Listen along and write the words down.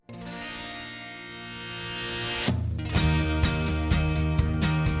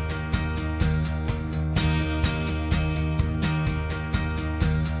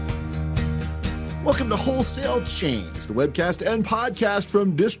welcome to Wholesale Change, the webcast and podcast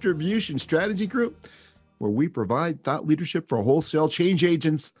from Distribution Strategy Group, where we provide thought leadership for wholesale change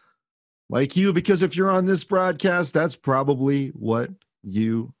agents like you, because if you're on this broadcast, that's probably what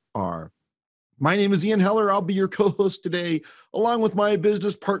you are. My name is Ian Heller. I'll be your co-host today, along with my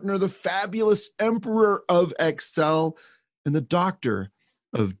business partner, the fabulous Emperor of Excel and the Doctor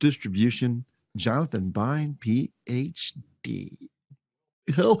of Distribution, Jonathan Bein, PhD.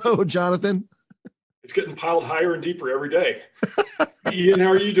 Hello, Jonathan. It's getting piled higher and deeper every day. Ian,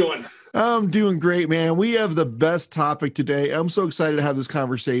 how are you doing? I'm doing great, man. We have the best topic today. I'm so excited to have this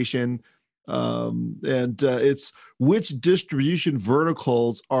conversation. It's which distribution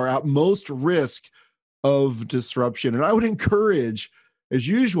verticals are at most risk of disruption. And I would encourage, as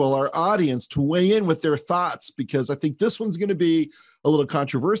usual, our audience to weigh in with their thoughts, because I think this one's going to be a little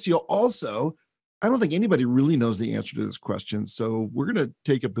controversial. Also, I don't think anybody really knows the answer to this question. So we're going to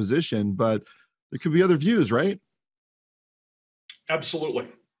take a position, but there could be other views, right? Absolutely.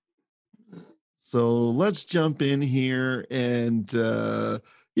 So let's jump in here. And, so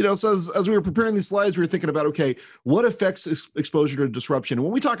as we were preparing these slides, we were thinking about, okay, what affects exposure to disruption? And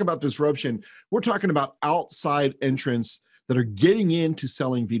when we talk about disruption, we're talking about outside entrants that are getting into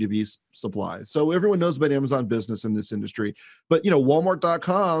selling B2B supplies. So everyone knows about Amazon Business in this industry, but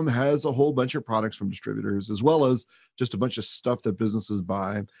Walmart.com has a whole bunch of products from distributors, as well as just a bunch of stuff that businesses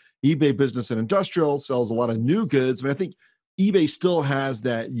buy. eBay Business and Industrial sells a lot of new goods. I mean, I think eBay still has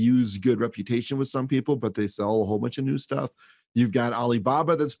that used good reputation with some people, but they sell a whole bunch of new stuff. You've got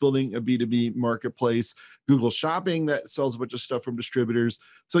Alibaba that's building a B2B marketplace, Google Shopping that sells a bunch of stuff from distributors.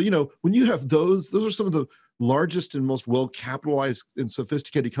 So, when you have those are some of the largest and most well-capitalized and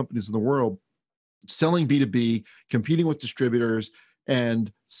sophisticated companies in the world selling B2B, competing with distributors,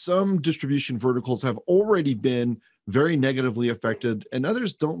 and some distribution verticals have already been very negatively affected, and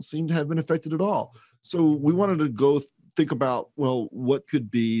others don't seem to have been affected at all. So we wanted to go think about, well, what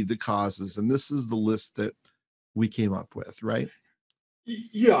could be the causes? And this is the list that we came up with, right?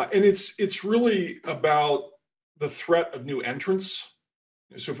 Yeah, and it's really about the threat of new entrants.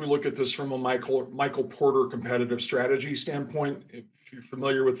 So if we look at this from a Michael Porter competitive strategy standpoint, if you're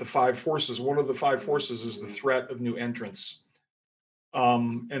familiar with the 5 forces, one of the 5 forces is the threat of new entrants.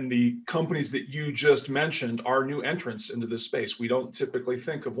 And the companies that you just mentioned are new entrants into this space. We don't typically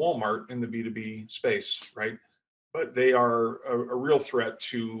think of Walmart in the B2B space, right? But they are a real threat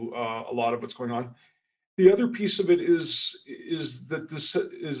to a lot of what's going on. The other piece of it is that this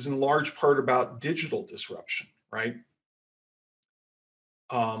is in large part about digital disruption, right?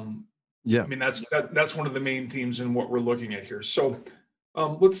 Yeah. I mean, that's one of the main themes in what we're looking at here. So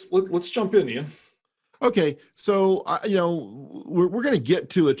let's jump in, Ian. Okay, so we're going to get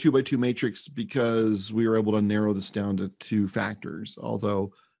to a 2x2 matrix because we were able to narrow this down to 2 factors.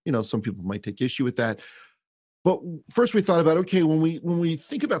 Although some people might take issue with that. But first, we thought about, okay, when we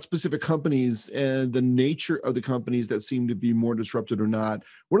think about specific companies and the nature of the companies that seem to be more disrupted or not,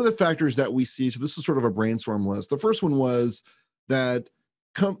 what are the factors that we see? So this is sort of a brainstorm list. The first one was that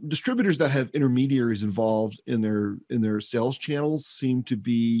distributors that have intermediaries involved in their sales channels seem to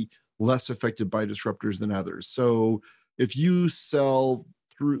be less affected by disruptors than others. So if you sell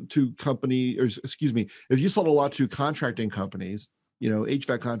if you sell a lot to contracting companies,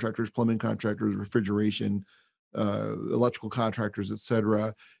 HVAC contractors, plumbing contractors, refrigeration, electrical contractors, et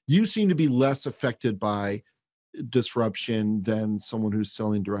cetera, you seem to be less affected by disruption than someone who's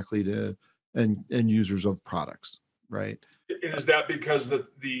selling directly to end users of products, right? And is that because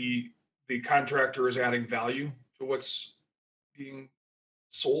the contractor is adding value to what's being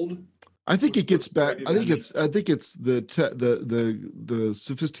sold? I think it gets back. I think it's the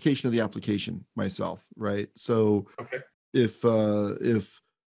sophistication of the application myself, right? So okay.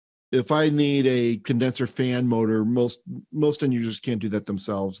 If I need a condenser fan motor, most end users can't do that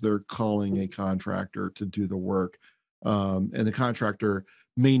themselves. They're calling a contractor to do the work, and the contractor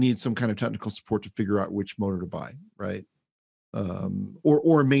may need some kind of technical support to figure out which motor to buy, right?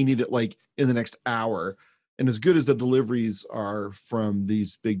 Or may need it like in the next hour. And as good as the deliveries are from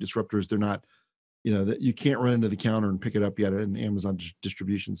these big disruptors, they're not, that you can't run into the counter and pick it up yet at an Amazon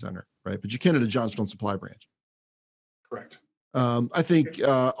distribution center, right? But you can at a Johnstone supply branch. Correct. I think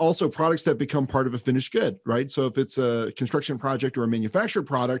also products that become part of a finished good, right? So if it's a construction project or a manufactured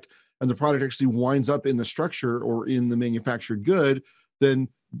product and the product actually winds up in the structure or in the manufactured good, then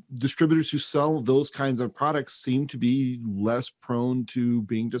distributors who sell those kinds of products seem to be less prone to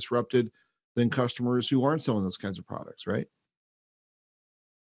being disrupted than customers who aren't selling those kinds of products, right?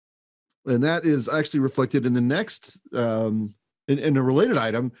 And that is actually reflected in the next, in a related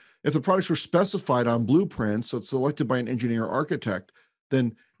item. If the products were specified on blueprints, so it's selected by an engineer or architect,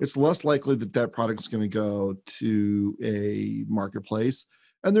 then it's less likely that that product is going to go to a marketplace.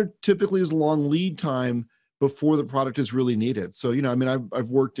 And there typically is a long lead time before the product is really needed. So, I mean, I've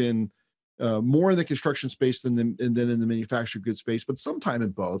worked in more in the construction space than in the manufactured goods space, but sometime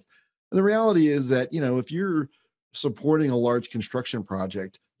in both. And the reality is that, if you're supporting a large construction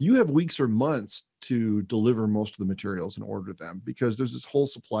project, you have weeks or months to deliver most of the materials and order them, because there's this whole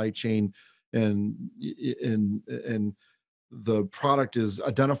supply chain, and the product is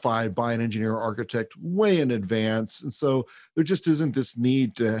identified by an engineer or architect way in advance. And so there just isn't this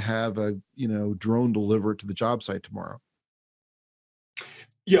need to have a, drone delivered to the job site tomorrow.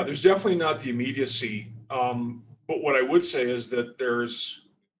 Yeah, there's definitely not the immediacy. But what I would say is that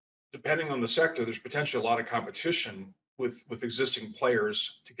depending on the sector, there's potentially a lot of competition with existing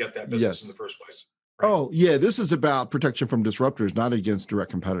players to get that business in the Yes. first place. Right? Oh, yeah. This is about protection from disruptors, not against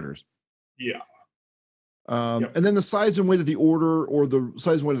direct competitors. Yeah. Yep. And then the size and weight of the order, or the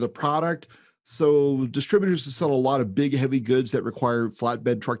size and weight of the product. So distributors sell a lot of big, heavy goods that require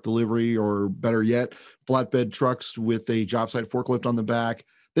flatbed truck delivery, or better yet, flatbed trucks with a job site forklift on the back.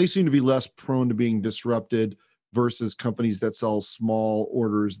 They seem to be less prone to being disrupted versus companies that sell small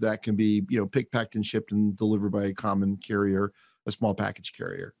orders that can be, picked, packed, and shipped and delivered by a common carrier, a small package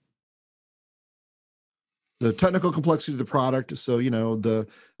carrier. The technical complexity of the product. So, the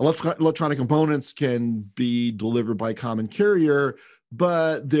electronic components can be delivered by a common carrier,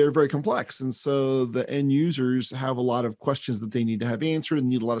 but they're very complex. And so the end users have a lot of questions that they need to have answered, and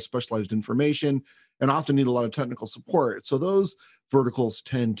need a lot of specialized information, and often need a lot of technical support. So those verticals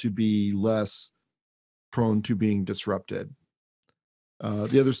tend to be less prone to being disrupted.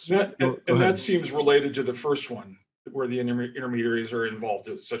 The others, That, go and that ahead. seems related to the first one, where the intermediaries are involved,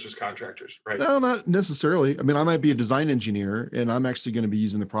 such as contractors, right? No, not necessarily. I mean, I might be a design engineer, and I'm actually going to be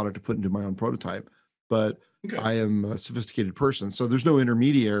using the product to put into my own prototype, but Okay. I am a sophisticated person, so there's no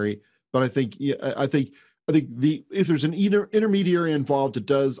intermediary. But I think, yeah, I think if there's an intermediary involved, it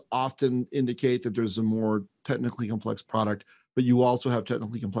does often indicate that there's a more technically complex product. But you also have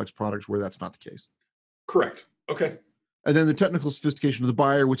technically complex products where that's not the case. Correct. Okay. And then the technical sophistication of the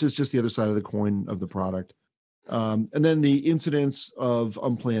buyer, which is just the other side of the coin of the product. And then the incidence of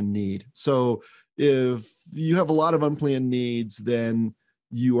unplanned need. So if you have a lot of unplanned needs, then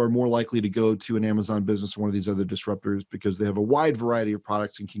you are more likely to go to an Amazon business or one of these other disruptors, because they have a wide variety of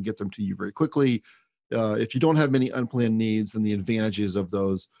products and can get them to you very quickly. If you don't have many unplanned needs, then the advantages of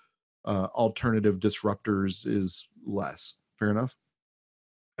those alternative disruptors is less. Fair enough?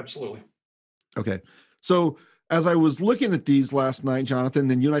 Absolutely. Okay. So as I was looking at these last night, Jonathan,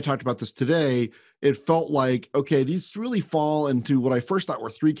 then you and I talked about this today, it felt like, okay, these really fall into what I first thought were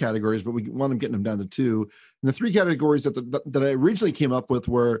three categories, but we wound up getting them down to two. And the three categories that I originally came up with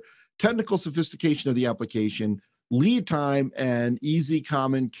were technical sophistication of the application, lead time, and easy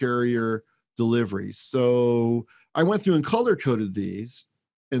common carrier delivery. So I went through and color coded these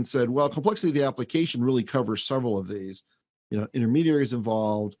and said, well, complexity of the application really covers several of these, intermediaries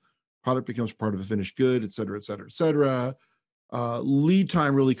involved, product becomes part of a finished good, et cetera, et cetera, et cetera. Lead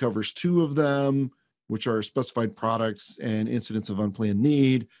time really covers two of them, which are specified products and incidents of unplanned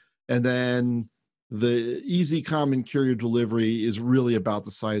need. And then the easy common carrier delivery is really about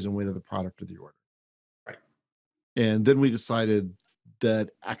the size and weight of the product or the order. Right. And then we decided that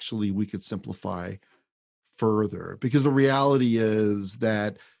actually we could simplify further, because the reality is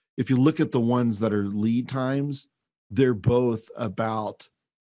that if you look at the ones that are lead times, they're both about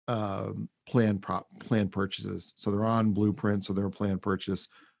planned purchases. So they're on blueprint, so they're a planned purchase,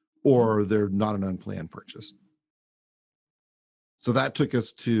 or they're not an unplanned purchase. So that took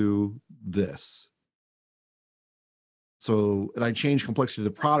us to this. So, and I changed complexity of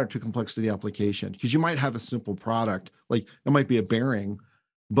the product to complexity of the application, because you might have a simple product, like it might be a bearing,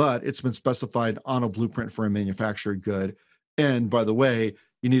 but it's been specified on a blueprint for a manufactured good. And by the way,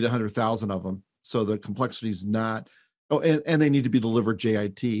 you need 100,000 of them. So the complexity is not, and they need to be delivered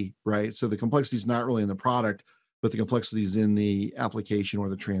JIT, right? So the complexity is not really in the product, but the complexity is in the application or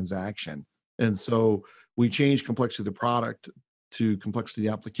the transaction. And so we changed complexity of the product to complexity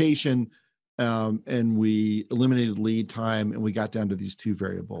of the application, and we eliminated lead time, and we got down to these two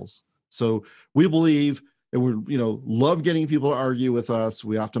variables. So we believe, and we love getting people to argue with us.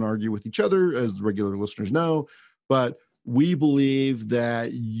 We often argue with each other, as regular listeners know, but we believe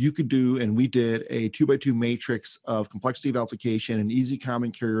that you could do, and we did, a 2x2 matrix of complexity of application and easy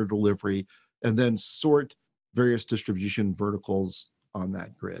common carrier delivery, and then sort various distribution verticals on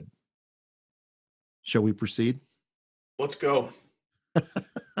that grid. Shall we proceed? Let's go.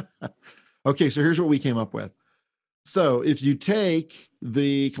 Okay, so here's what we came up with. So if you take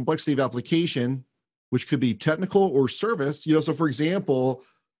the complexity of application which could be technical or service. You know, so for example,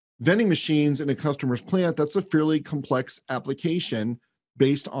 vending machines in a customer's plant, that's a fairly complex application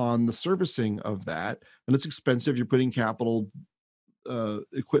based on the servicing of that. And it's expensive. You're putting capital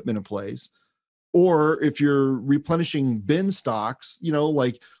equipment in place. Or if you're replenishing bin stocks, you know,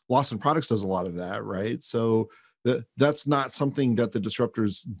 like Lawson Products does a lot of that, right? So that's not something that the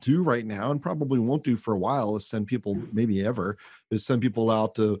disruptors do right now, and probably won't do for a while, is send people, maybe ever, is send people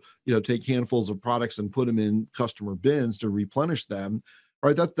out to, you know, take handfuls of products and put them in customer bins to replenish them.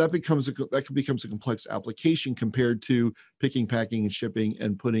 Right, that becomes a complex application compared to picking, packing, and shipping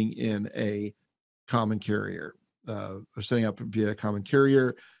and putting in a common carrier, or setting up via a common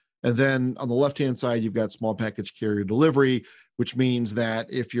carrier. And then on the left-hand side, you've got small package carrier delivery, which means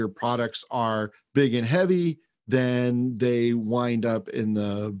that if your products are big and heavy, then they wind up in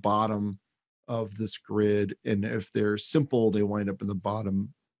the bottom of this grid. And if they're simple, they wind up in the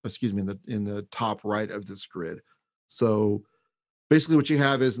bottom, excuse me, in the top right of this grid. So basically what you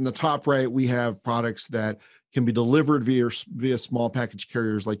have is in the top right, we have products that can be delivered via small package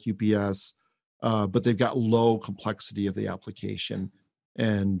carriers like UPS, but they've got low complexity of the application.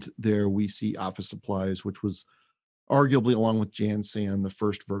 And there we see office supplies, which was arguably, along with Jansan, the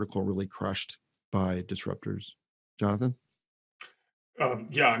first vertical really crushed by disruptors. Jonathan?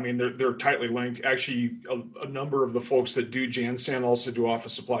 Yeah, I mean, they're tightly linked. Actually, a number of the folks that do Jansan also do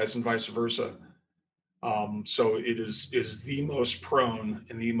office supplies and vice versa. So it is the most prone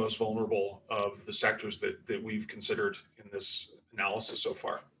and the most vulnerable of the sectors that we've considered in this analysis so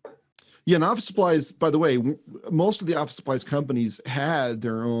far. Yeah, and office supplies, by the way, most of the office supplies companies had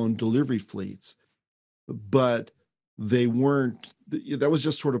their own delivery fleets, but they weren't, that was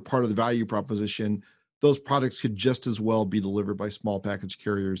just sort of part of the value proposition. Those products could just as well be delivered by small package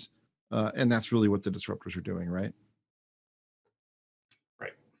carriers. And that's really what the disruptors are doing, right?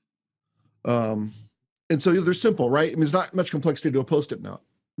 Right. And so they're simple, right? I mean, there's not much complexity to a Post-it note,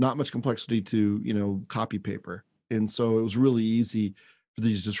 not much complexity to, you know, copy paper. And so it was really easy for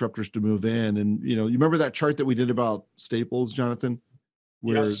these disruptors to move in. And, you know, you remember that chart that we did about Staples, Jonathan?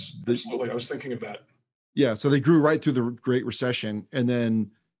 Where Yes, absolutely. I was thinking of that. Yeah, so they grew right through the Great Recession, and then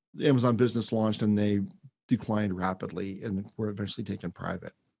Amazon Business launched, and they declined rapidly and were eventually taken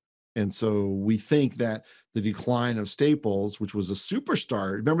private. And so we think that the decline of Staples, which was a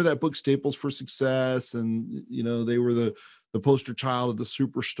superstar, remember that book Staples for Success, and you know they were the poster child of the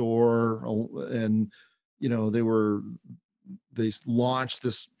superstore, and you know they launched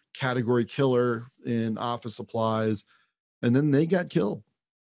this category killer in office supplies, and then they got killed.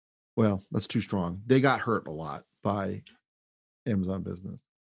 Well, that's too strong. They got hurt a lot by Amazon Business.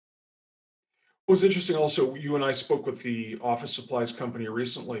 It was interesting also, you and I spoke with the office supplies company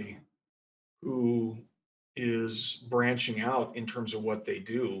recently who is branching out in terms of what they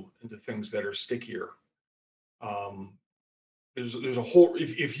do into things that are stickier. Um, there's a whole,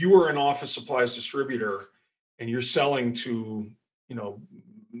 if you are an office supplies distributor and you're selling to, you know,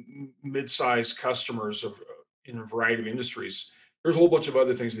 mid-sized customers of in a variety of industries, there's a whole bunch of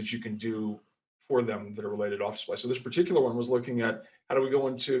other things that you can do for them that are related to office supplies. So this particular one was looking at how do we go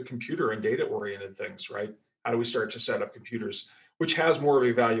into computer and data oriented things, right? How do we start to set up computers, which has more of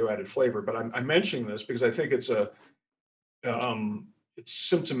a value added flavor. But I'm mentioning this because I think it's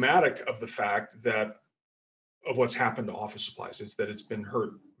symptomatic of the fact that of what's happened to office supplies is that it's been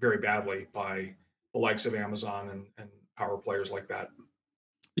hurt very badly by the likes of Amazon and power players like that.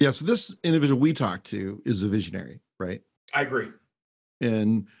 Yeah, so this individual we talked to is a visionary, right? I agree.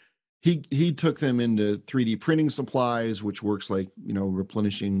 And he took them into 3D printing supplies, which works like, you know,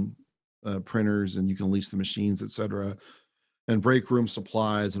 replenishing printers, and you can lease the machines, et cetera, and break room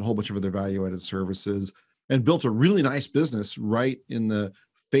supplies and a whole bunch of other value added services, and built a really nice business right in the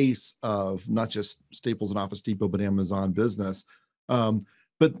face of not just Staples and Office Depot, but Amazon Business.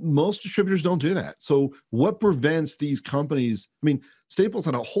 But most distributors don't do that. So what prevents these companies? I mean, Staples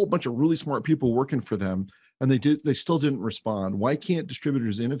had a whole bunch of really smart people working for them, and they still didn't respond. Why can't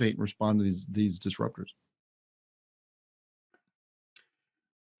distributors innovate and respond to these disruptors?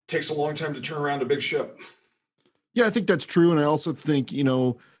 Takes a long time to turn around a big ship. Yeah, I think that's true. And I also think, you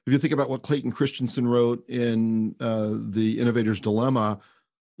know, if you think about what Clayton Christensen wrote in The Innovator's Dilemma,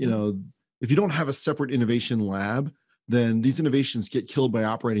 you know, if you don't have a separate innovation lab, then these innovations get killed by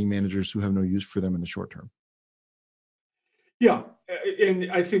operating managers who have no use for them in the short term. Yeah,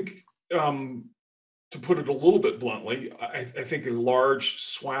 and I think to put it a little bit bluntly, I think a large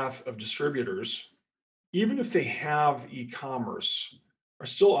swath of distributors, even if they have e-commerce, are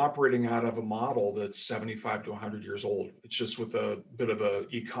still operating out of a model that's 75 to 100 years old. It's just with a bit of a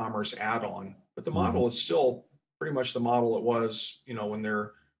e-commerce add-on, but the Mhm. model is still pretty much the model it was, you know, when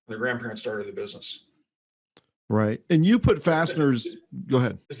their grandparents started the business. Right. And you put fasteners, go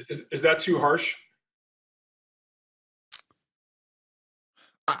ahead. Is that too harsh?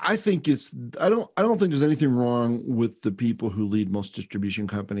 I think I don't think there's anything wrong with the people who lead most distribution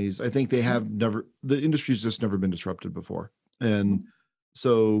companies. I think the industry's just never been disrupted before. And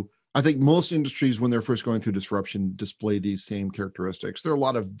so I think most industries, when they're first going through disruption, display these same characteristics. There are a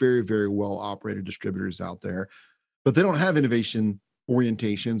lot of very, very well operated distributors out there, but they don't have innovation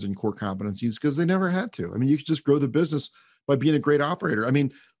orientations and core competencies because they never had to. I mean, you could just grow the business by being a great operator. I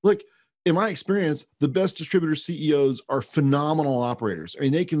mean, look, in my experience, the best distributor CEOs are phenomenal operators. I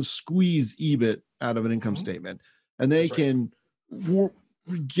mean, they can squeeze EBIT out of an income statement, and they can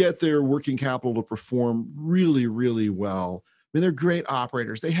get their working capital to perform really, really well. I mean, they're great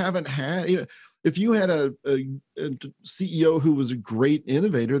operators. They haven't had, if you had a CEO who was a great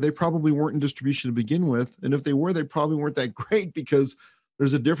innovator, they probably weren't in distribution to begin with. And if they were, they probably weren't that great, because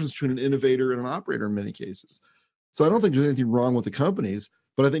there's a difference between an innovator and an operator in many cases. So I don't think there's anything wrong with the companies,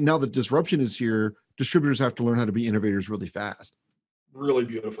 but I think now that disruption is here, distributors have to learn how to be innovators really fast. Really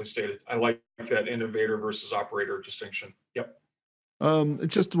beautifully stated. I like that innovator versus operator distinction. Yep.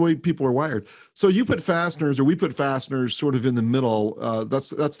 It's just the way people are wired. So you put fasteners, or we put fasteners, sort of in the middle.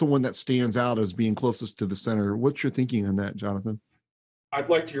 That's the one that stands out as being closest to the center. What's your thinking on that, Jonathan? I'd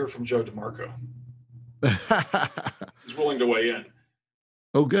like to hear from Joe DeMarco. He's willing to weigh in.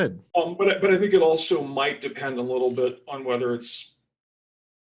 Oh, good. But I think it also might depend a little bit on whether it's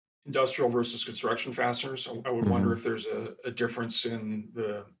industrial versus construction fasteners. I would wonder if there's a difference in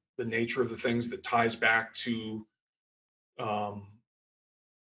the nature of the things that ties back to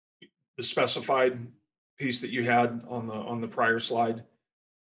the specified piece that you had on the prior slide.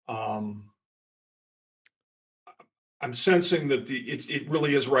 I'm sensing that it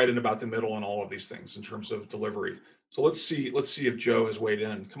really is right in about the middle on all of these things in terms of delivery. So let's see if Joe has weighed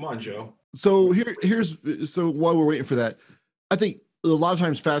in. Come on, Joe. So so while we're waiting for that, I think a lot of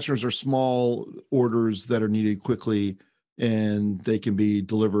times fasteners are small orders that are needed quickly, and they can be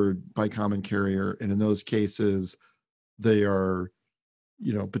delivered by common carrier. And in those cases, they are,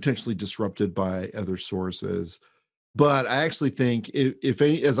 potentially disrupted by other sources. But I actually think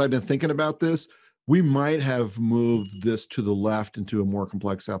as I've been thinking about this, we might have moved this to the left into a more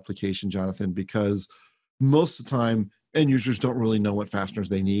complex application, Jonathan, because most of the time end users don't really know what fasteners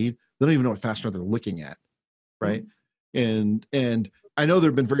they need. They don't even know what fastener they're looking at, right? And I know there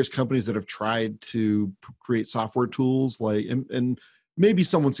have been various companies that have tried to create software tools, and maybe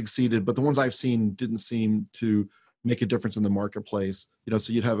someone succeeded, but the ones I've seen didn't seem to make a difference in the marketplace.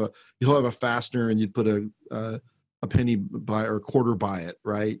 So you'll have a fastener, and you'd put a penny by or a quarter by it,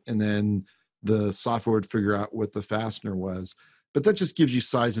 right? And then the software would figure out what the fastener was. But that just gives you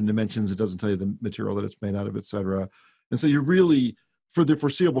size and dimensions. It doesn't tell you the material that it's made out of, et cetera. And so you're really, for the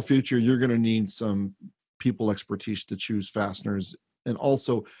foreseeable future, you're going to need some people expertise to choose fasteners. And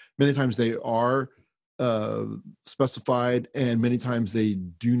also, many times they are specified, and many times they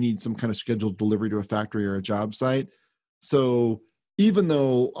do need some kind of scheduled delivery to a factory or a job site. So even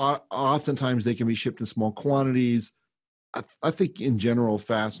though oftentimes they can be shipped in small quantities, I think in general,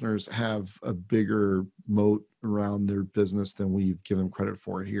 fasteners have a bigger moat around their business than we've given them credit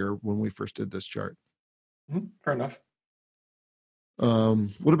for here when we first did this chart. Fair enough.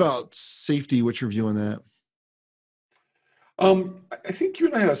 What about safety? What's your view on that? I think you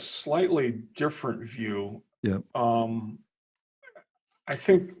and I had a slightly different view. Yeah. I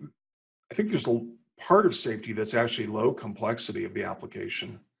think there's a part of safety that's actually low complexity of the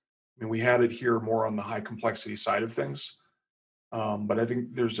application. I mean, we had it here more on the high complexity side of things. But I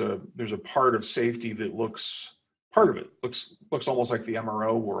think there's a part of safety that looks almost like the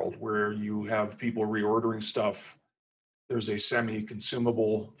MRO world, where you have people reordering stuff. There's a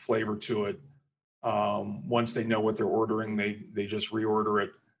semi-consumable flavor to it. Once they know what they're ordering, they just reorder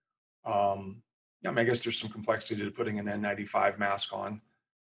it. Yeah, I mean, I guess there's some complexity to putting an N95 mask on.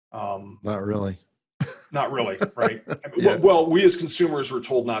 Not really. Not really, right? Yeah. Well, we as consumers were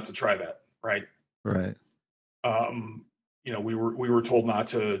told not to try that, right? Right. We were told not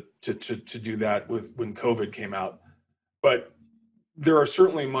to do that when COVID came out, but there are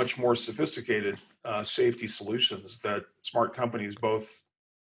certainly much more sophisticated safety solutions that smart companies, both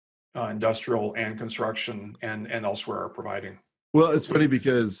industrial and construction and elsewhere, are providing. Well, it's funny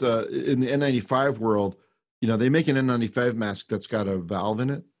because in the N95 world, they make an N95 mask that's got a valve in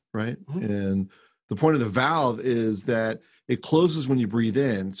it, right? And the point of the valve is that it closes when you breathe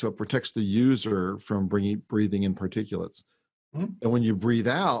in, so it protects the user from breathing in particulates. And when you breathe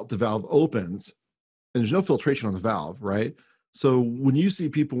out, the valve opens, and there's no filtration on the valve, right? So when you see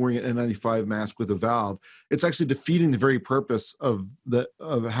people wearing an N95 mask with a valve, it's actually defeating the very purpose of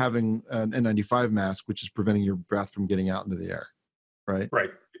having an N95 mask, which is preventing your breath from getting out into the air, right?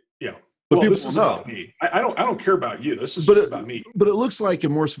 Right. Yeah. But Well, people this don't is know. about me. I don't care about you. This is But just about me. but it looks like a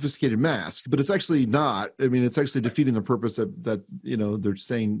more sophisticated mask, but it's actually not. I mean, it's actually defeating the purpose that they're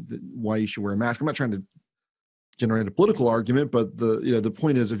saying that why you should wear a mask. I'm not trying to generate a political argument, but the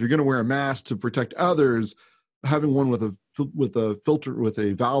point is, if you're going to wear a mask to protect others, having one with a filter with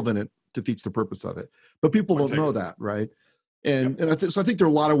a valve in it defeats the purpose of it. But people don't know that, right? And Yep. so I think there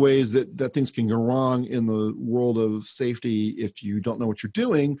are a lot of ways that things can go wrong in the world of safety if you don't know what you're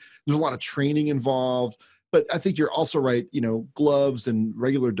doing. There's a lot of training involved, but I think you're also right. Gloves and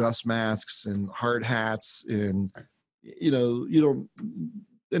regular dust masks and hard hats, and you don't.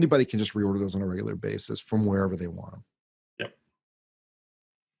 Anybody can just reorder those on a regular basis from wherever they want them. Yep.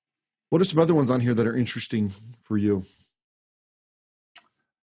 What are some other ones on here that are interesting for you?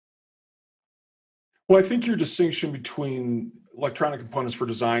 Well, I think your distinction between electronic components for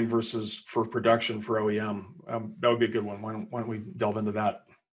design versus for production for OEM, that would be a good one. Why don't we delve into that?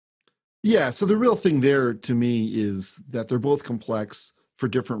 Yeah, so the real thing there to me is that they're both complex for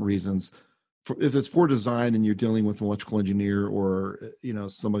different reasons. If it's for design, then you're dealing with an electrical engineer or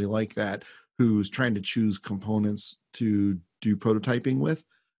somebody like that who's trying to choose components to do prototyping with.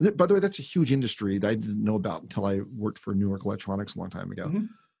 By the way, that's a huge industry that I didn't know about until I worked for Newark Electronics a long time ago.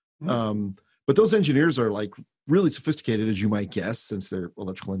 Mm-hmm. Mm-hmm. But those engineers are like really sophisticated, as you might guess, since they're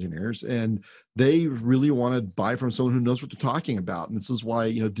electrical engineers, and they really want to buy from someone who knows what they're talking about. And this is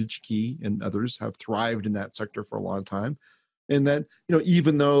why DigiKey and others have thrived in that sector for a long time. And that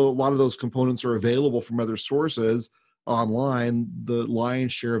even though a lot of those components are available from other sources online, the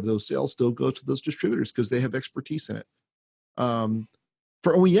lion's share of those sales still go to those distributors because they have expertise in it.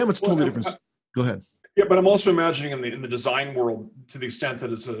 For OEM, it's totally different. Go ahead. Yeah, but I'm also imagining in the design world, to the extent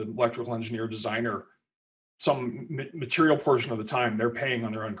that it's an electrical engineer designer, some material portion of the time they're paying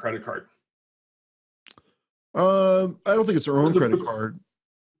on their own credit card. I don't think it's their own credit card.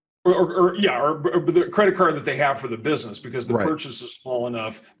 Or the credit card that they have for the business, because the Right. purchase is small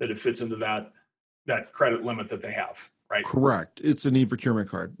enough that it fits into that credit limit that they have, right? Correct. It's an e-procurement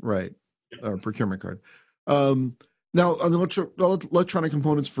card, right? Yeah. Procurement card. Now, on the electronic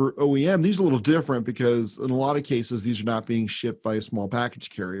components for OEM, these are a little different because in a lot of cases, these are not being shipped by a small package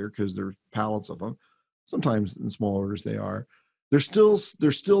carrier because there are pallets of them. Sometimes in small orders they are. They're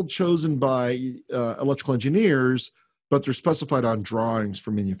still chosen by electrical engineers, but they're specified on drawings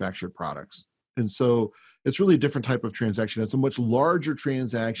for manufactured products. And so it's really a different type of transaction. It's a much larger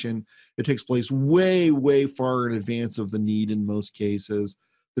transaction. It takes place way, way far in advance of the need in most cases.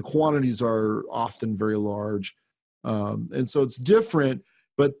 The quantities are often very large. And so it's different,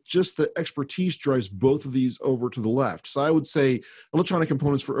 but just the expertise drives both of these over to the left. So I would say electronic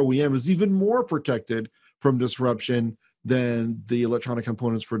components for OEM is even more protected from disruption than the electronic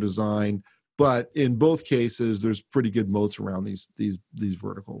components for design. But in both cases, there's pretty good moats around these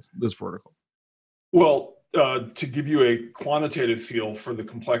verticals, this vertical. Well, to give you a quantitative feel for the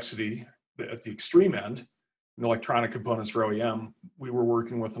complexity at the extreme end, in electronic components for OEM, we were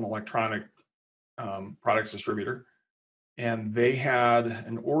working with an electronic products distributor, and they had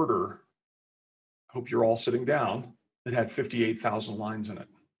an order, I hope you're all sitting down, that had 58,000 lines in it.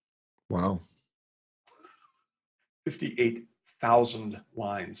 Wow. 58,000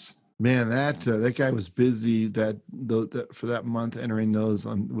 lines. Man, that guy was busy for that month entering those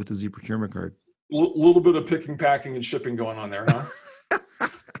with his e-procurement card. A little bit of picking, packing, and shipping going on there, huh?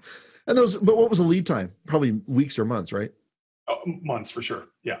 But what was the lead time? Probably weeks or months, right? Months for sure.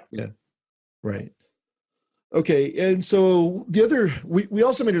 Yeah. Yeah. Right. Okay. And so we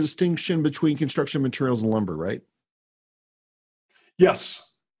also made a distinction between construction materials and lumber, right? Yes.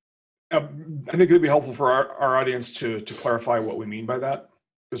 I think it'd be helpful for our audience to clarify what we mean by that,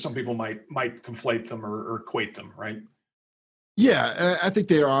 because some people might conflate them or equate them, right? Yeah, I think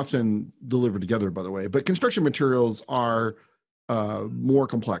they are often delivered together, by the way. But construction materials are more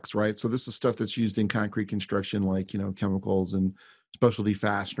complex, right? So this is stuff that's used in concrete construction, like chemicals and specialty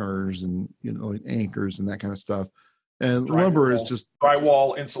fasteners and anchors and that kind of stuff. And lumber is just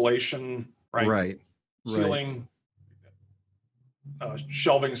drywall, insulation, right? Right. Ceiling,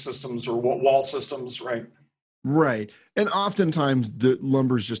 shelving systems or wall systems, right? Right. And oftentimes the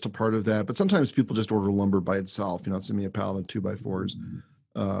lumber is just a part of that, but sometimes people just order lumber by itself, send me a pallet of 2x4s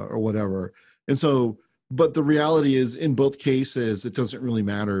or whatever. And so, but the reality is in both cases, it doesn't really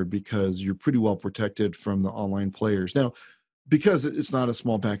matter because you're pretty well protected from the online players. Now, because it's not a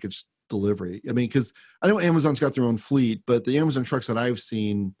small package delivery? I mean, because I know Amazon's got their own fleet, but the Amazon trucks that I've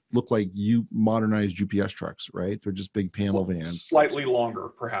seen look like modernized UPS trucks, right? They're just big panel vans. Slightly longer,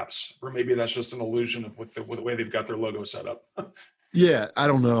 perhaps, or maybe that's just an illusion of with the way they've got their logo set up. Yeah, I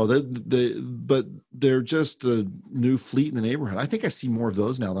don't know. But they're just a new fleet in the neighborhood. I think I see more of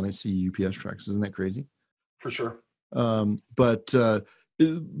those now than I see UPS trucks. Isn't that crazy? For sure. But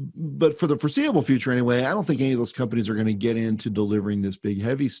for the foreseeable future anyway, I don't think any of those companies are going to get into delivering this big,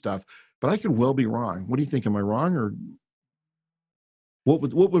 heavy stuff. But I could well be wrong. What do you think? Am I wrong, or what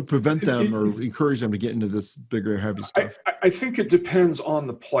would prevent them or encourage them to get into this bigger, heavy stuff? I think it depends on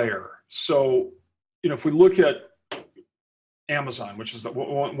the player. So, if we look at Amazon, which is the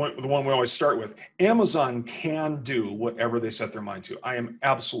one we always start with, Amazon can do whatever they set their mind to. I am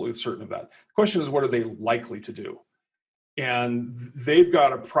absolutely certain of that. The question is, what are they likely to do? And they've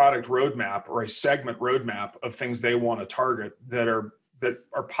got a product roadmap or a segment roadmap of things they want to target that are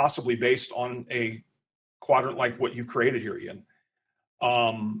possibly based on a quadrant like what you've created here, Ian.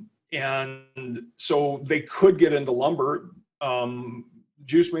 And so they could get into lumber.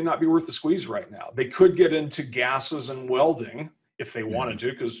 Juice may not be worth the squeeze right now. They could get into gases and welding if they wanted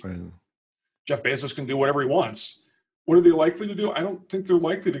to, because Jeff Bezos can do whatever he wants. What are they likely to do? I don't think they're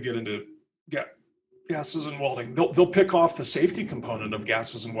likely to get into gases and welding. They'll pick off the safety component of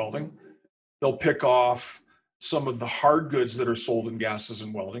gases and welding. They'll pick off some of the hard goods that are sold in gases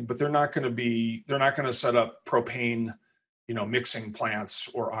and welding, but they're not going to set up propane, mixing plants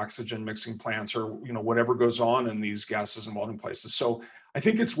or oxygen mixing plants or, whatever goes on in these gases and welding places. So I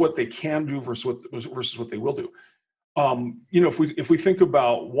think it's what they can do versus what they will do. If we think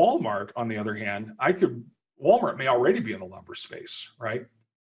about Walmart, on the other hand, Walmart may already be in the lumber space, right?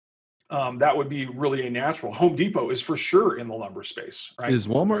 That would be really a natural. Home Depot is for sure in the lumber space, right? Is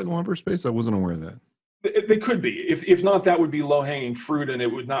Walmart in the lumber space? I wasn't aware of that. They could be. If not, that would be low hanging fruit, and it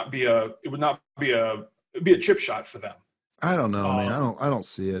would not be a chip shot for them. I don't know, man. I don't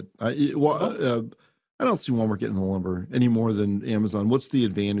see it. I don't see Walmart getting the lumber any more than Amazon. What's the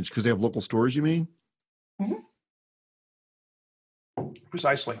advantage? Because they have local stores, you mean? Mm-hmm.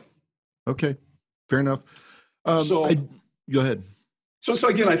 Precisely. Okay, fair enough. Go ahead. So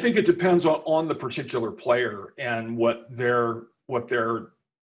again, I think it depends on the particular player and what their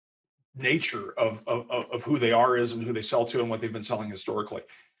nature of who they are is and who they sell to and what they've been selling historically.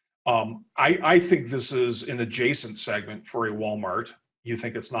 I think this is an adjacent segment for a Walmart. You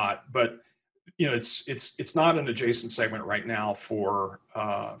think it's not, but it's not an adjacent segment right now for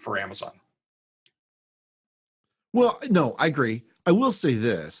Amazon. Well, no, I agree. I will say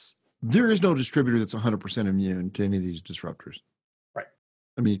this: there is no distributor that's 100% immune to any of these disruptors. Right.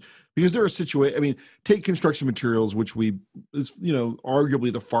 I mean, because there are situations. I mean, take construction materials, which is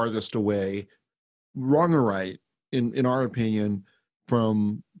arguably the farthest away, wrong or right, in our opinion,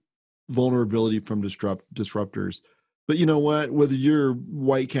 from vulnerability from disruptors. But you know what? Whether you're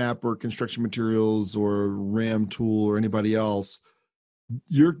Whitecap or Construction Materials or Ram Tool or anybody else,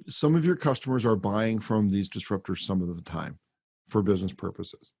 some of your customers are buying from these disruptors some of the time for business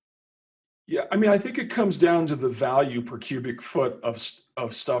purposes. Yeah, I mean, I think it comes down to the value per cubic foot of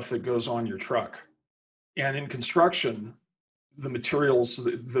stuff that goes on your truck. And in construction, the materials,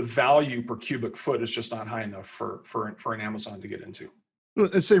 the value per cubic foot is just not high enough for an Amazon to get into. Well,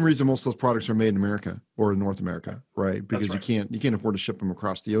 the same reason most of those products are made in America or in North America, right? Because right. you can't afford to ship them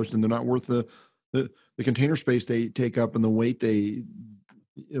across the ocean. They're not worth the container space they take up, and the weight of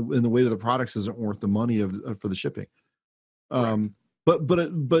the products isn't worth the money for the shipping. Right. But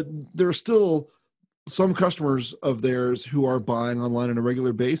there are still some customers of theirs who are buying online on a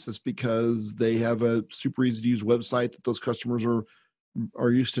regular basis because they have a super easy to use website that those customers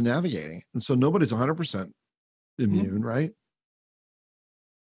are used to navigating, and so nobody's 100% immune, mm-hmm. right?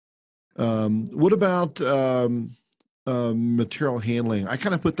 What about material handling? I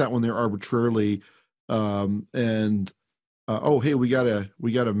kind of put that one there arbitrarily. Hey, we got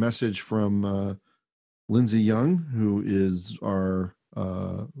a message from Lindsay Young, who is one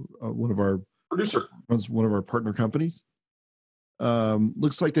of our producer, runs one of our partner companies.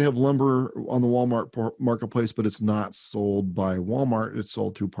 Looks like they have lumber on the Walmart marketplace, but it's not sold by Walmart. It's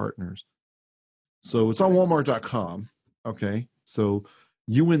sold through partners. So it's on Walmart.com. Okay, so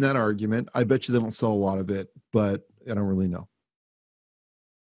you win that argument. I bet you they don't sell a lot of it, but I don't really know.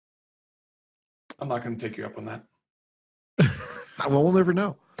 I'm not going to take you up on that. Well, we'll never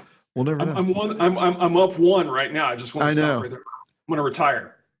know. We'll never know. I'm up one right now. I just want to stop right there. I'm going to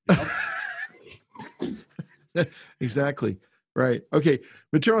retire. Exactly. Right. Okay.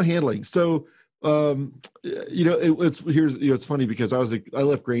 Material handling. So, it's funny because I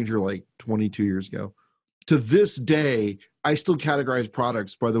left Grainger like 22 years ago, to this day, I still categorize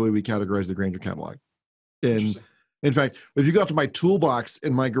products by the way we categorize the Grainger catalog. And Interesting. in fact, if you go out to my toolbox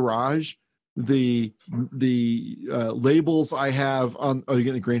in my garage, the labels I have on, oh, you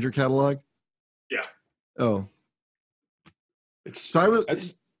getting a Grainger catalog? Yeah. Oh, It's so I was,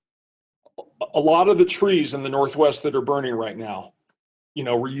 it's a lot of the trees in the Northwest that are burning right now,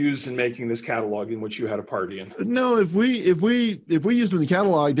 were used in making this catalog in which you had a party in. no, if we use them in the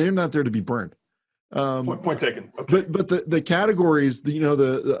catalog, they're not there to be burned. Point taken. Okay. But the categories, in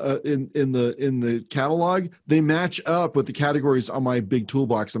the catalog, they match up with the categories on my big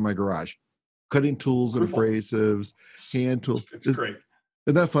toolbox in my garage. Cutting tools and Wonderful. abrasives, hand tools. It's great.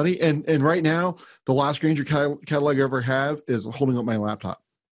 Isn't that funny? And right now, the last Grainger catalog I ever have is holding up my laptop.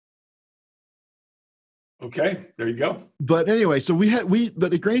 Okay, there you go. But anyway, so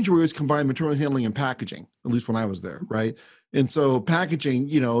but at Grainger we always combine material handling and packaging, at least when I was there, right? And so packaging,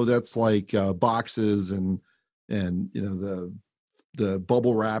 that's like boxes and the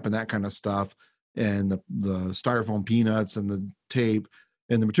bubble wrap and that kind of stuff, and the styrofoam peanuts and the tape,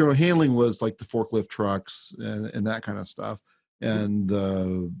 and the material handling was like the forklift trucks and that kind of stuff, and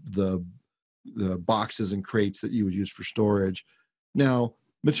the boxes and crates that you would use for storage. Now,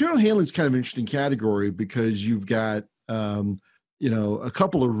 material handling is kind of an interesting category because you've got a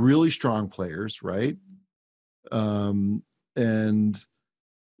couple of really strong players, right? And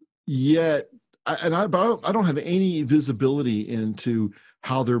yet, I don't have any visibility into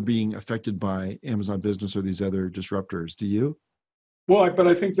how they're being affected by Amazon Business or these other disruptors. Do you? Well, but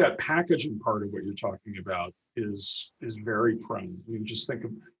I think that packaging part of what you're talking about is very prone. Just think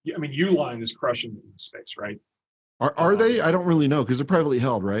of, Uline is crushing it in space, right? Are they? I don't really know because they're privately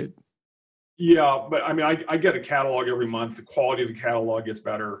held, right? Yeah, but I get a catalog every month. The quality of the catalog gets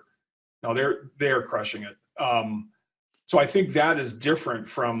better. No, they're crushing it. So I think that is different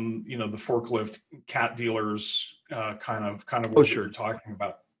from the forklift cat dealers kind of what sure. you're talking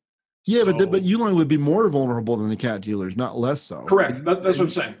about. Yeah, so, but Uline would be more vulnerable than the cat dealers, not less so. Correct. That's what I'm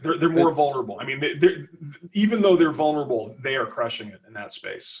saying. They're more vulnerable. They're even though they're vulnerable, they are crushing it in that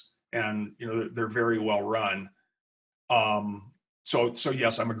space, and they're very well run. So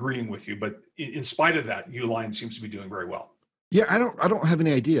yes, I'm agreeing with you. But in spite of that, Uline seems to be doing very well. Yeah, I don't have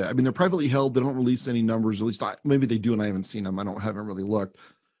any idea. They're privately held. They don't release any numbers. At least maybe they do, and I haven't seen them. Haven't really looked,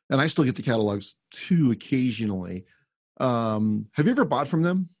 and I still get the catalogs too occasionally. Have you ever bought from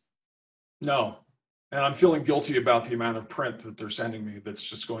them? No, and I'm feeling guilty about the amount of print that they're sending me that's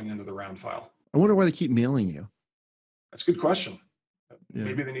just going into the round file. I wonder why they keep mailing you. That's a good question. Yeah.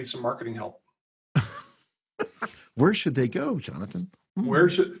 Maybe they need some marketing help. Where should they go, Jonathan?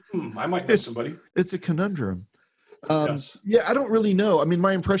 I might know somebody. It's a conundrum. Yes. Yeah, I don't really know.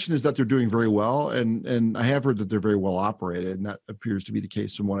 My impression is that they're doing very well, and I have heard that they're very well operated, and that appears to be the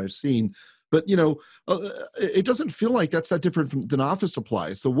case from what I've seen. But it doesn't feel like that's that different than office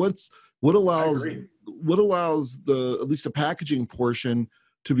supplies. So what allows at least a packaging portion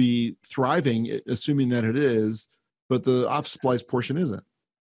to be thriving, assuming that it is, but the office supplies portion isn't?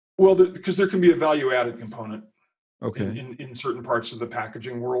 Well, because there can be a value added component. Okay. In certain parts of the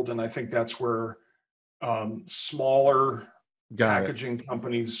packaging world, and I think that's where smaller packaging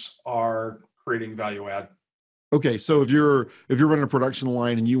companies are creating value add. Okay, so if you're running a production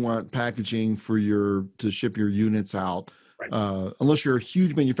line and you want packaging to ship your units out, right. Unless you're a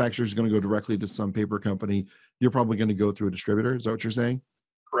huge manufacturer who's going to go directly to some paper company, you're probably going to go through a distributor. Is that what you're saying?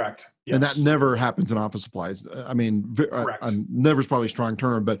 Correct. Yes. And that never happens in office supplies. Never is probably a strong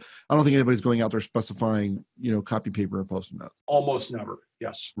term, but I don't think anybody's going out there specifying, copy paper and post-it notes. Almost never.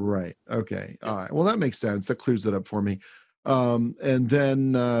 Yes. Right. Okay. All right. Well, that makes sense. That clears it up for me. And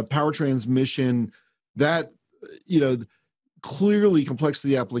then power transmission, that, clearly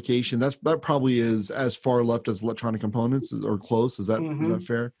complexity application. That probably is as far left as electronic components or close. Is that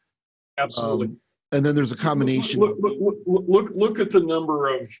fair? Absolutely. And then there's a combination. Look at the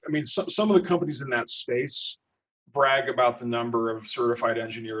number of. Some of the companies in that space brag about the number of certified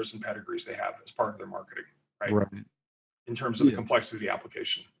engineers and pedigrees they have as part of their marketing, right? Right. In terms of the complexity of the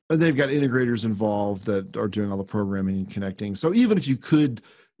application. And they've got integrators involved that are doing all the programming and connecting. So even if you could,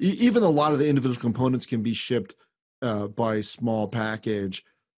 even a lot of the individual components can be shipped by small package,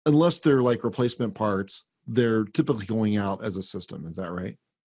 unless they're like replacement parts, they're typically going out as a system. Is that right?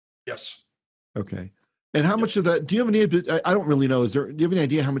 Yes. Okay. And how much of that, do you have any, I don't really know, do you have any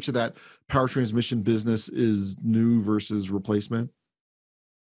idea how much of that power transmission business is new versus replacement?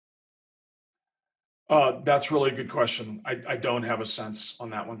 That's really a good question. I don't have a sense on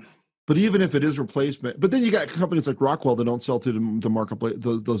that one. But even if it is replacement, but then you got companies like Rockwell that don't sell through the marketplace,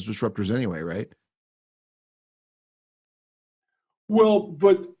 those disruptors anyway, right? Well,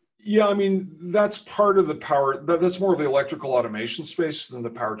 but Yeah, I mean, that's part of the power, that's more of the electrical automation space than the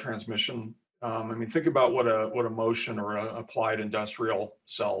power transmission. I mean, think about what a motion or a applied industrial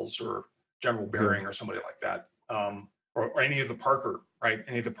sells or General Okay. Bearing or somebody like that, or any of the Parker, right?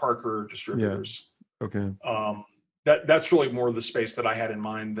 Any of the Parker Yeah. distributors. Okay. That's really more the space that I had in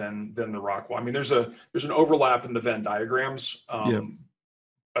mind than the Rockwell. I mean, there's an overlap in the Venn diagrams, Yeah.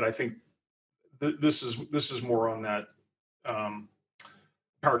 but I think this is more on that um,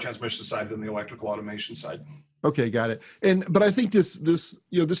 power transmission side than the electrical automation side. Okay, got it. But I think this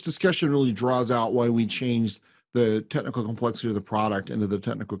discussion really draws out why we changed the technical complexity of the product into the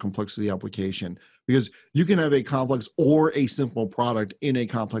technical complexity of the application, because you can have a complex or a simple product in a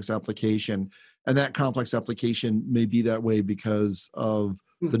complex application, and that complex application may be that way because of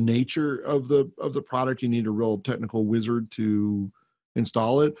the nature of the product. You need a real technical wizard to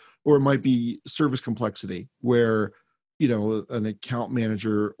install it, or it might be service complexity where an account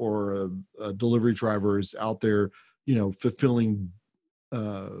manager or a delivery driver is out there fulfilling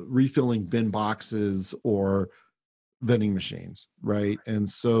refilling bin boxes or vending machines, right? And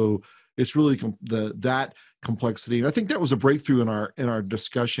so it's really that complexity, and I think that was a breakthrough in our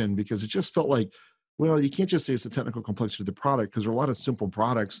discussion, because it just felt like, well, you can't just say it's the technical complexity of the product, because there are a lot of simple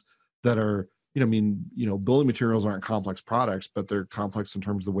products that are, building materials aren't complex products, but they're complex in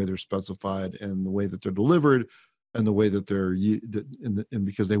terms of the way they're specified and the way that they're delivered and the way that and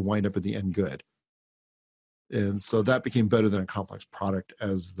because they wind up at the end good. And so that became better than a complex product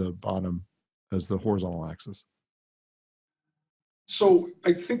as the horizontal axis. So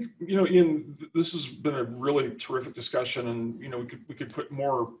I think, Ian, this has been a really terrific discussion, and we could put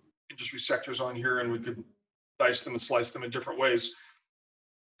more industry sectors on here, and we could dice them and slice them in different ways.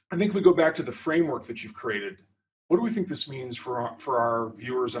 I think if we go back to the framework that you've created, what do we think this means for our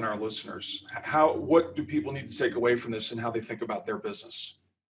viewers and our listeners? What do people need to take away from this and how they think about their business?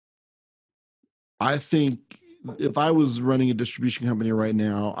 I think if I was running a distribution company right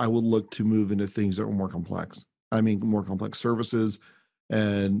now, I would look to move into things that were more complex. I mean, more complex services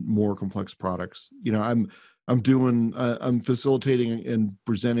and more complex products. I'm facilitating and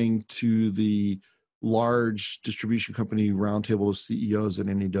presenting to the large distribution company roundtable of CEOs at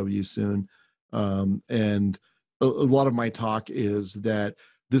NAW soon. And a lot of my talk is that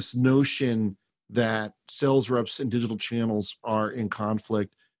this notion that sales reps and digital channels are in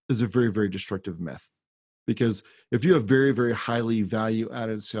conflict is a very, very destructive myth. Because if you have very, very highly value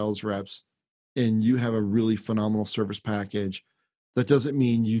added sales reps and you have a really phenomenal service package, that doesn't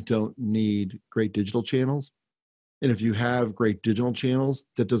mean you don't need great digital channels. And if you have great digital channels,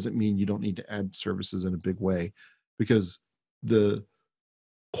 that doesn't mean you don't need to add services in a big way, because the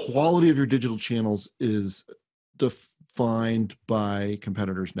quality of your digital channels is defined by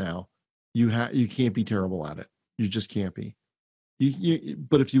competitors now. You can't be terrible at it. You just can't be.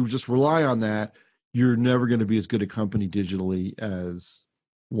 But if you just rely on that, you're never going to be as good a company digitally as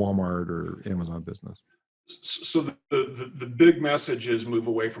Walmart or Amazon Business. So the big message is move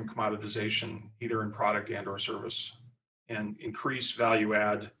away from commoditization, either in product and or service, and increase value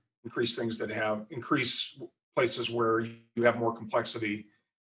add, increase places where you have more complexity,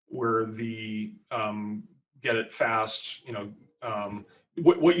 where the get it fast,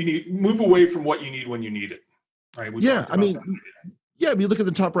 what you need, move away from what you need when you need it, right? We Yeah, talked about that. yeah, you look at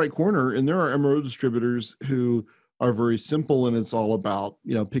the top right corner, and there are MRO distributors who are very simple, and it's all about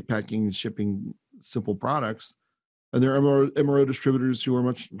pick, packing, and shipping simple products. And there are MRO distributors who are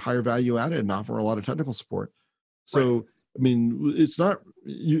much higher value added and offer a lot of technical support. So, right. I mean, it's not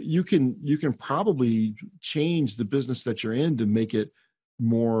you can probably change the business that you're in to make it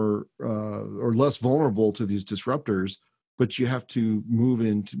more or less vulnerable to these disruptors, but you have to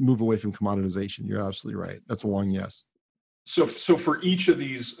move away from commoditization. You're absolutely right. That's a long yes. So for each of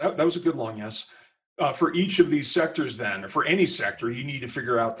these, that was a good long yes. For each of these sectors, then, or for any sector, you need to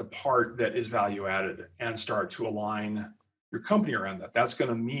figure out the part that is value added and start to align your company around that. That's going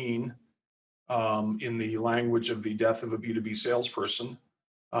to mean, in the language of the death of a B2B salesperson,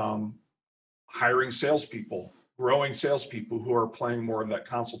 hiring salespeople, growing salespeople who are playing more of that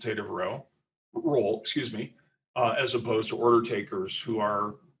consultative role, as opposed to order takers who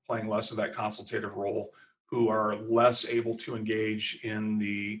are playing less of that consultative role, who are less able to engage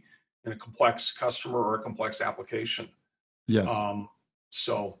in a complex customer or a complex application. Yes.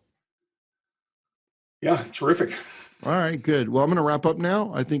 So, yeah, terrific. All right, good. Well, I'm going to wrap up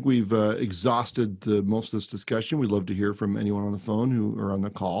now. I think we've exhausted most of this discussion. We'd love to hear from anyone on the phone who or on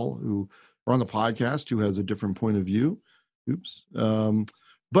the call who or on the podcast who has a different point of view. Oops.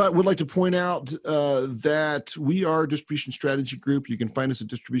 But would like to point out that we are a distribution strategy group. You can find us at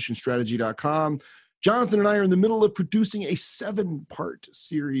distributionstrategy.com. Jonathan and I are in the middle of producing a 7-part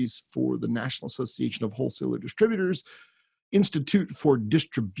series for the National Association of Wholesaler Distributors Institute for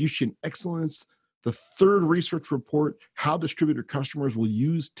Distribution Excellence. The third research report, how distributor customers will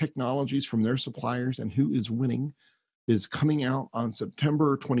use technologies from their suppliers and who is winning, is coming out on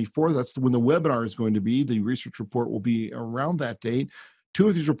September 24th. That's when the webinar is going to be. The research report will be around that date. 2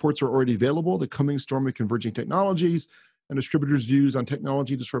 of these reports are already available: The Coming Storm of Converging Technologies and Distributors' Views on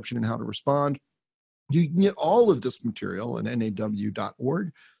Technology Disruption and How to Respond. You can get all of this material at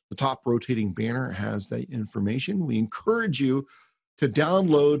naw.org. The top rotating banner has that information. We encourage you to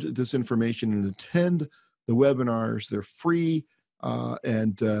download this information and attend the webinars. They're free,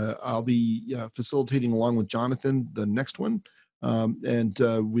 and I'll be facilitating along with Jonathan the next one.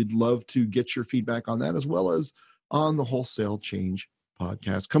 We'd love to get your feedback on that, as well as on the Wholesale Change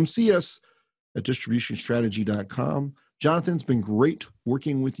podcast. Come see us at distributionstrategy.com. Jonathan, it's been great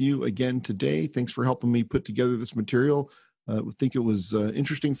working with you again today. Thanks for helping me put together this material. I think it was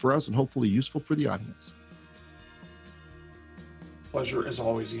interesting for us and hopefully useful for the audience. Pleasure as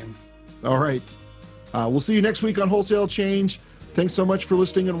always, Ian. All right. We'll see you next week on Wholesale Change. Thanks so much for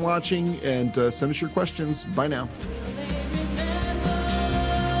listening and watching, and send us your questions. Bye now.